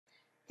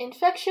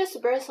Infectious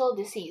bursal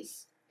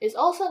disease is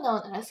also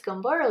known as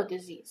Gumboro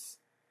disease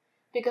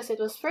because it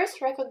was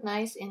first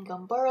recognized in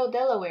Gumboro,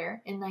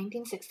 Delaware in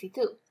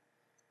 1962.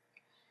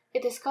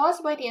 It is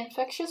caused by the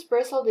infectious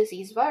bursal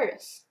disease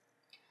virus,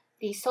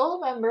 the sole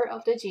member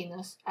of the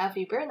genus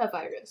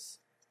avibirnavirus.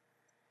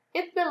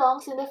 It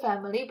belongs in the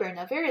family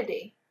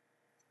birnaviridae.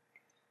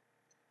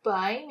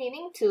 Bi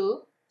meaning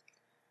two,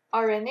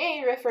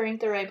 RNA referring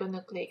to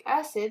ribonucleic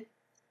acid,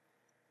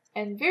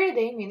 and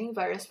viridae meaning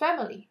virus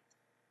family.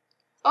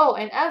 Oh,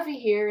 and avi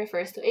here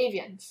refers to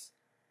avians.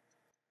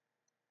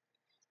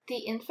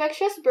 The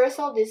infectious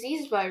bursal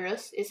disease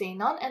virus is a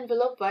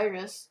non-enveloped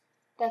virus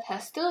that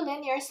has two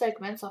linear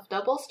segments of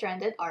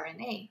double-stranded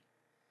RNA.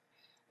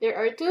 There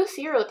are two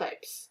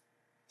serotypes.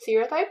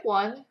 Serotype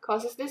 1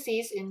 causes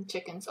disease in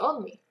chickens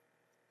only,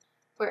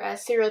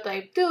 whereas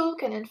serotype 2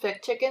 can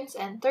infect chickens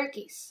and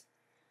turkeys,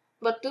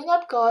 but do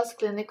not cause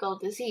clinical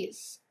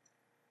disease.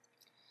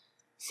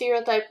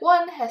 Serotype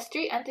 1 has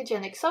three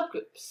antigenic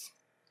subgroups: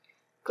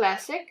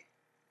 classic,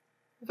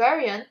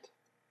 variant,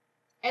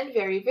 and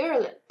very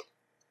virulent,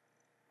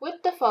 with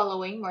the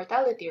following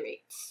mortality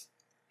rates.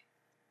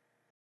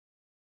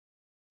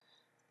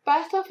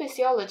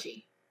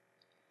 Pathophysiology.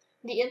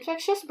 The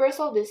infectious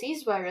bursal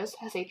disease virus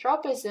has a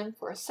tropism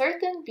for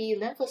certain B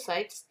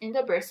lymphocytes in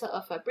the Bursa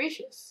of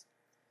Fabricius.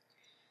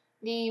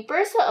 The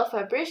Bursa of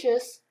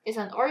Fabricius is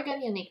an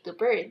organ unique to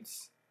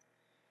birds.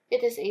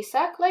 It is a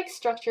sac-like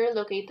structure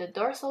located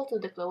dorsal to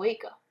the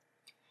cloaca.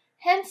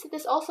 Hence, it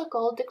is also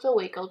called the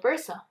cloacal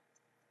bursa.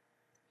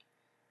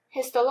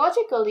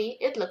 Histologically,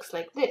 it looks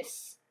like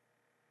this.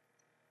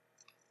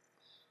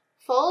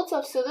 Folds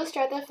of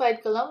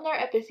pseudostratified columnar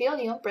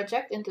epithelium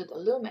project into the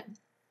lumen.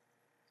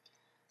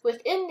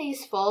 Within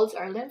these folds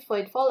are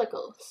lymphoid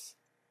follicles,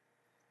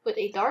 with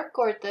a dark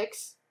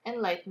cortex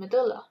and light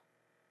medulla.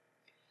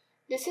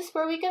 This is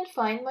where we can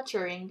find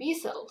maturing B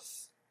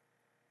cells.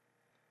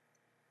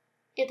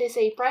 It is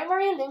a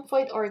primary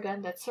lymphoid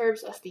organ that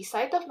serves as the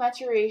site of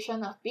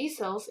maturation of B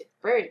cells in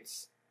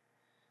birds.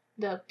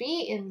 The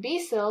B in B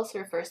cells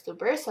refers to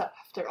bursa,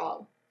 after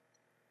all,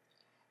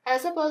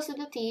 as opposed to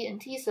the T in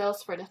T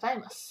cells for the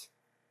thymus.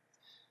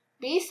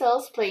 B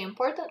cells play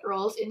important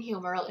roles in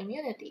humoral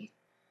immunity,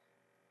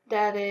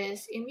 that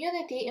is,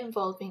 immunity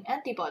involving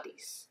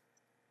antibodies.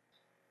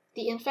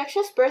 The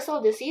infectious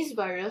bursal disease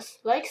virus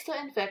likes to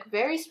infect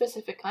very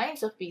specific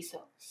kinds of B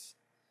cells.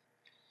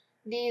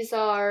 These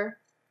are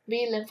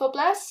B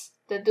lymphoblasts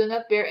that do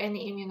not bear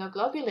any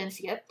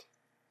immunoglobulins yet,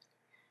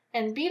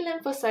 and B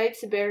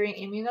lymphocytes bearing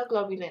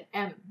immunoglobulin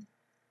M.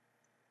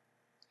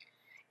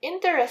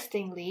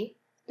 Interestingly,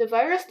 the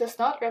virus does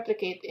not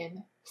replicate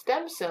in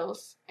stem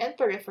cells and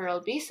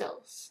peripheral B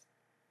cells.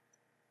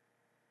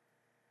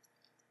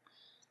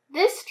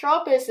 This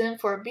tropism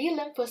for B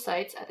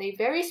lymphocytes at a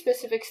very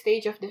specific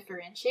stage of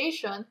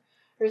differentiation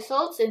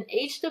results in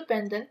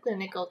age-dependent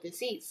clinical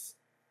disease.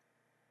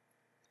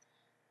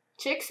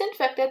 Chicks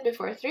infected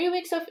before 3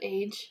 weeks of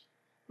age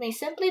may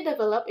simply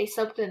develop a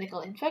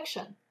subclinical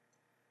infection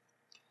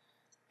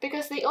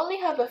because they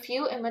only have a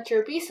few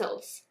immature B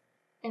cells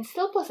and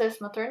still possess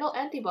maternal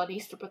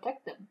antibodies to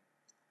protect them.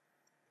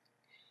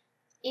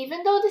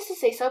 Even though this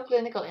is a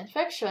subclinical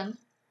infection,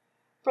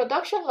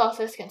 production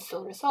losses can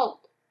still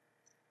result.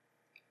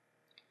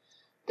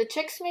 The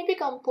chicks may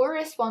become poor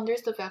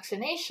responders to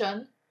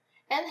vaccination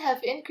and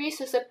have increased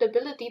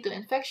susceptibility to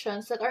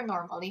infections that are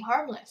normally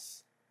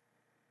harmless.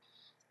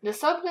 The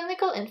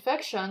subclinical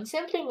infection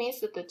simply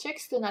means that the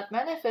chicks do not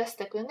manifest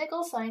the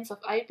clinical signs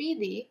of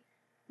IBD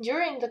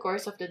during the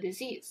course of the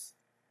disease.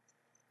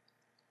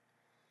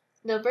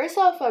 The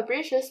Bursa of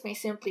Fabricius may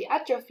simply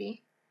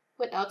atrophy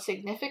without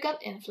significant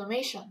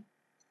inflammation.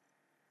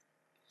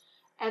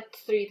 At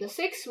 3 to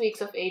 6 weeks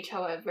of age,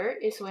 however,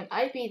 is when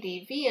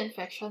IBDv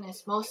infection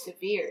is most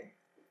severe.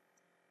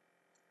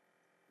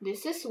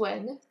 This is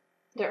when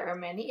there are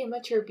many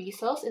immature B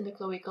cells in the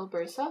cloacal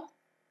bursa,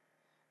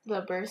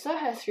 the bursa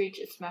has reached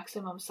its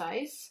maximum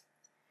size,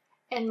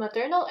 and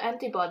maternal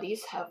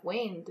antibodies have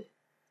waned.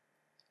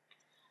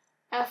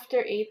 After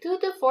a 2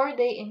 to 4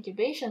 day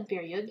incubation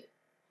period,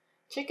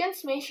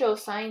 chickens may show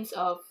signs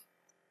of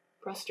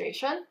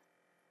prostration,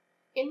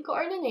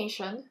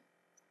 incoordination,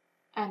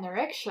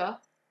 anorexia,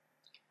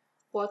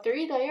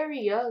 watery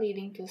diarrhea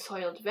leading to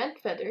soiled vent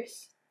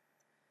feathers,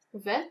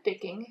 vent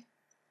picking,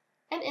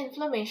 and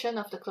inflammation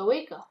of the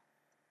cloaca.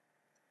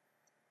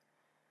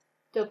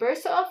 The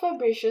Bursa of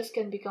Fabricius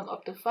can become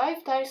up to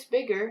 5 times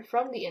bigger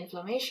from the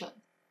inflammation,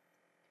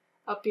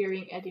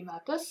 appearing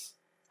edematous,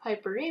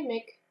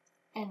 hyperemic,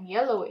 and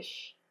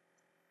yellowish.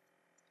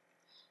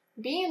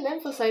 B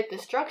lymphocyte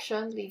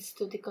destruction leads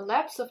to the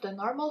collapse of the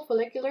normal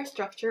follicular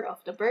structure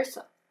of the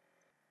bursa,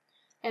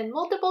 and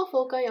multiple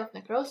foci of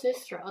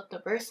necrosis throughout the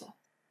bursa.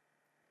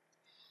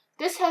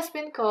 This has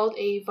been called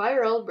a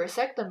viral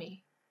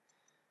bursectomy,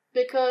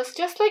 because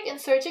just like in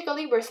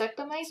surgically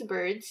bursectomized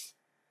birds,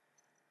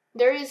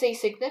 there is a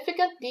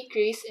significant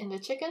decrease in the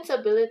chicken's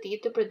ability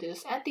to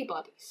produce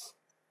antibodies.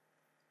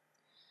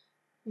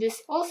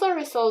 This also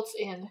results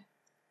in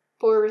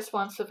poor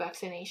response to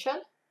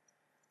vaccination,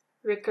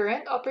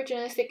 recurrent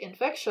opportunistic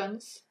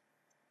infections,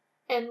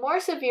 and more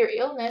severe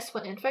illness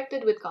when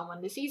infected with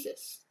common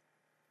diseases.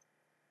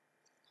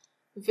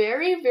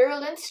 Very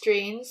virulent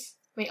strains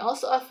may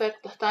also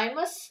affect the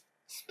thymus,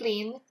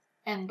 spleen,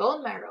 and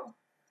bone marrow.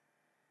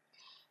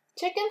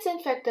 Chickens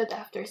infected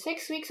after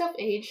 6 weeks of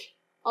age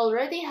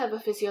already have a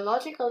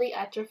physiologically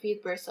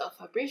atrophied Bursa of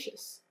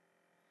Fabricius.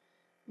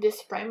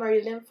 This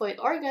primary lymphoid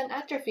organ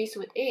atrophies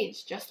with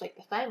age, just like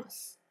the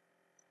thymus.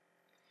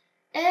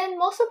 And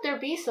most of their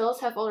B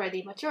cells have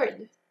already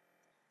matured,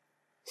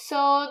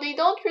 so they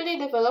don't really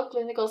develop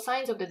clinical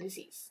signs of the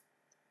disease.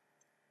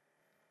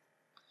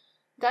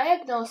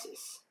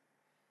 Diagnosis.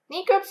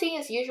 Necropsy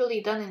is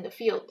usually done in the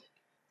field,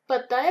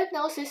 but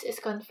diagnosis is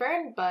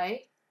confirmed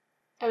by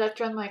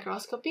electron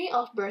microscopy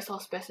of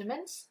bursal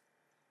specimens,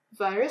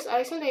 virus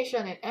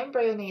isolation in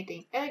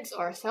embryonating eggs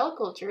or cell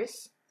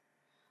cultures,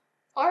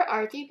 or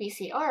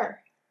RT-PCR.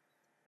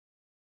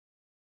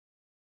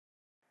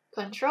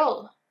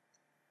 Control.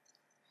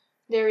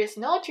 There is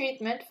no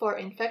treatment for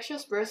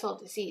infectious bursal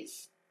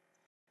disease.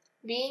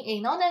 Being a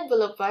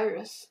non-enveloped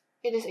virus,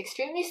 it is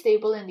extremely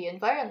stable in the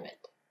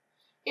environment.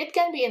 It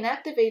can be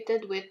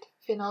inactivated with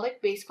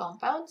phenolic-based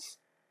compounds,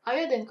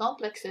 iodine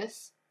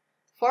complexes,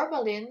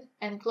 formalin,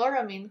 and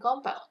chloramine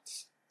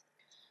compounds.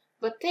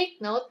 But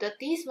take note that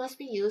these must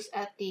be used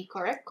at the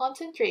correct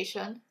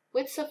concentration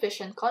with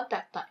sufficient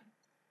contact time.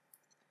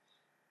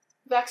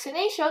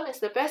 Vaccination is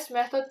the best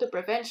method to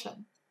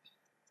prevention.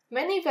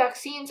 Many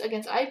vaccines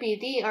against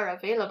IBD are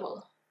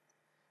available,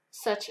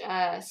 such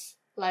as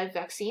live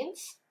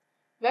vaccines,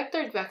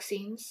 vectored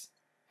vaccines,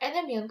 and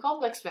immune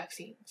complex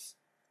vaccines,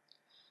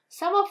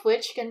 some of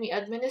which can be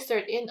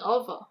administered in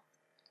ova,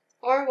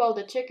 or while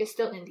the chick is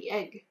still in the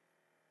egg.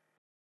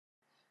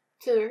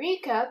 To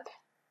recap,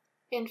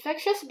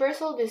 infectious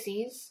bursal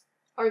disease,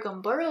 or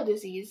Gumboro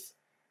disease,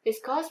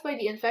 is caused by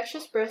the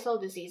infectious bursal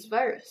disease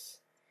virus,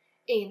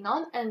 a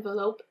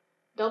non-enveloped,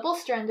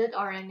 double-stranded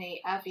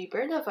RNA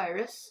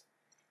avibirnavirus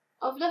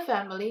of the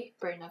family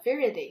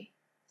birnaviridae.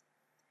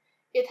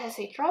 It has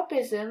a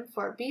tropism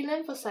for B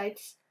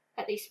lymphocytes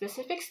at a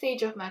specific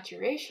stage of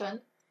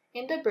maturation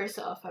in the Bursa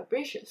of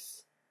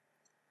Fabricius.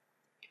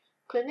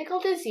 Clinical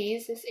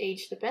disease is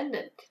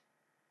age-dependent.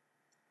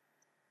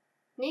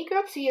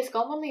 Necropsy is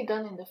commonly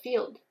done in the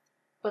field,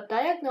 but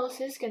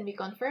diagnosis can be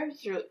confirmed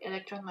through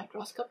electron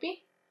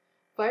microscopy,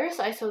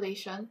 virus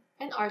isolation,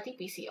 and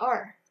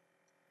RT-PCR.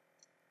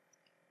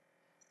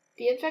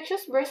 The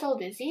infectious bursal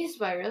disease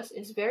virus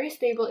is very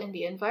stable in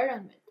the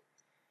environment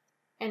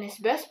and is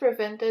best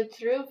prevented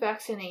through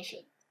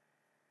vaccination.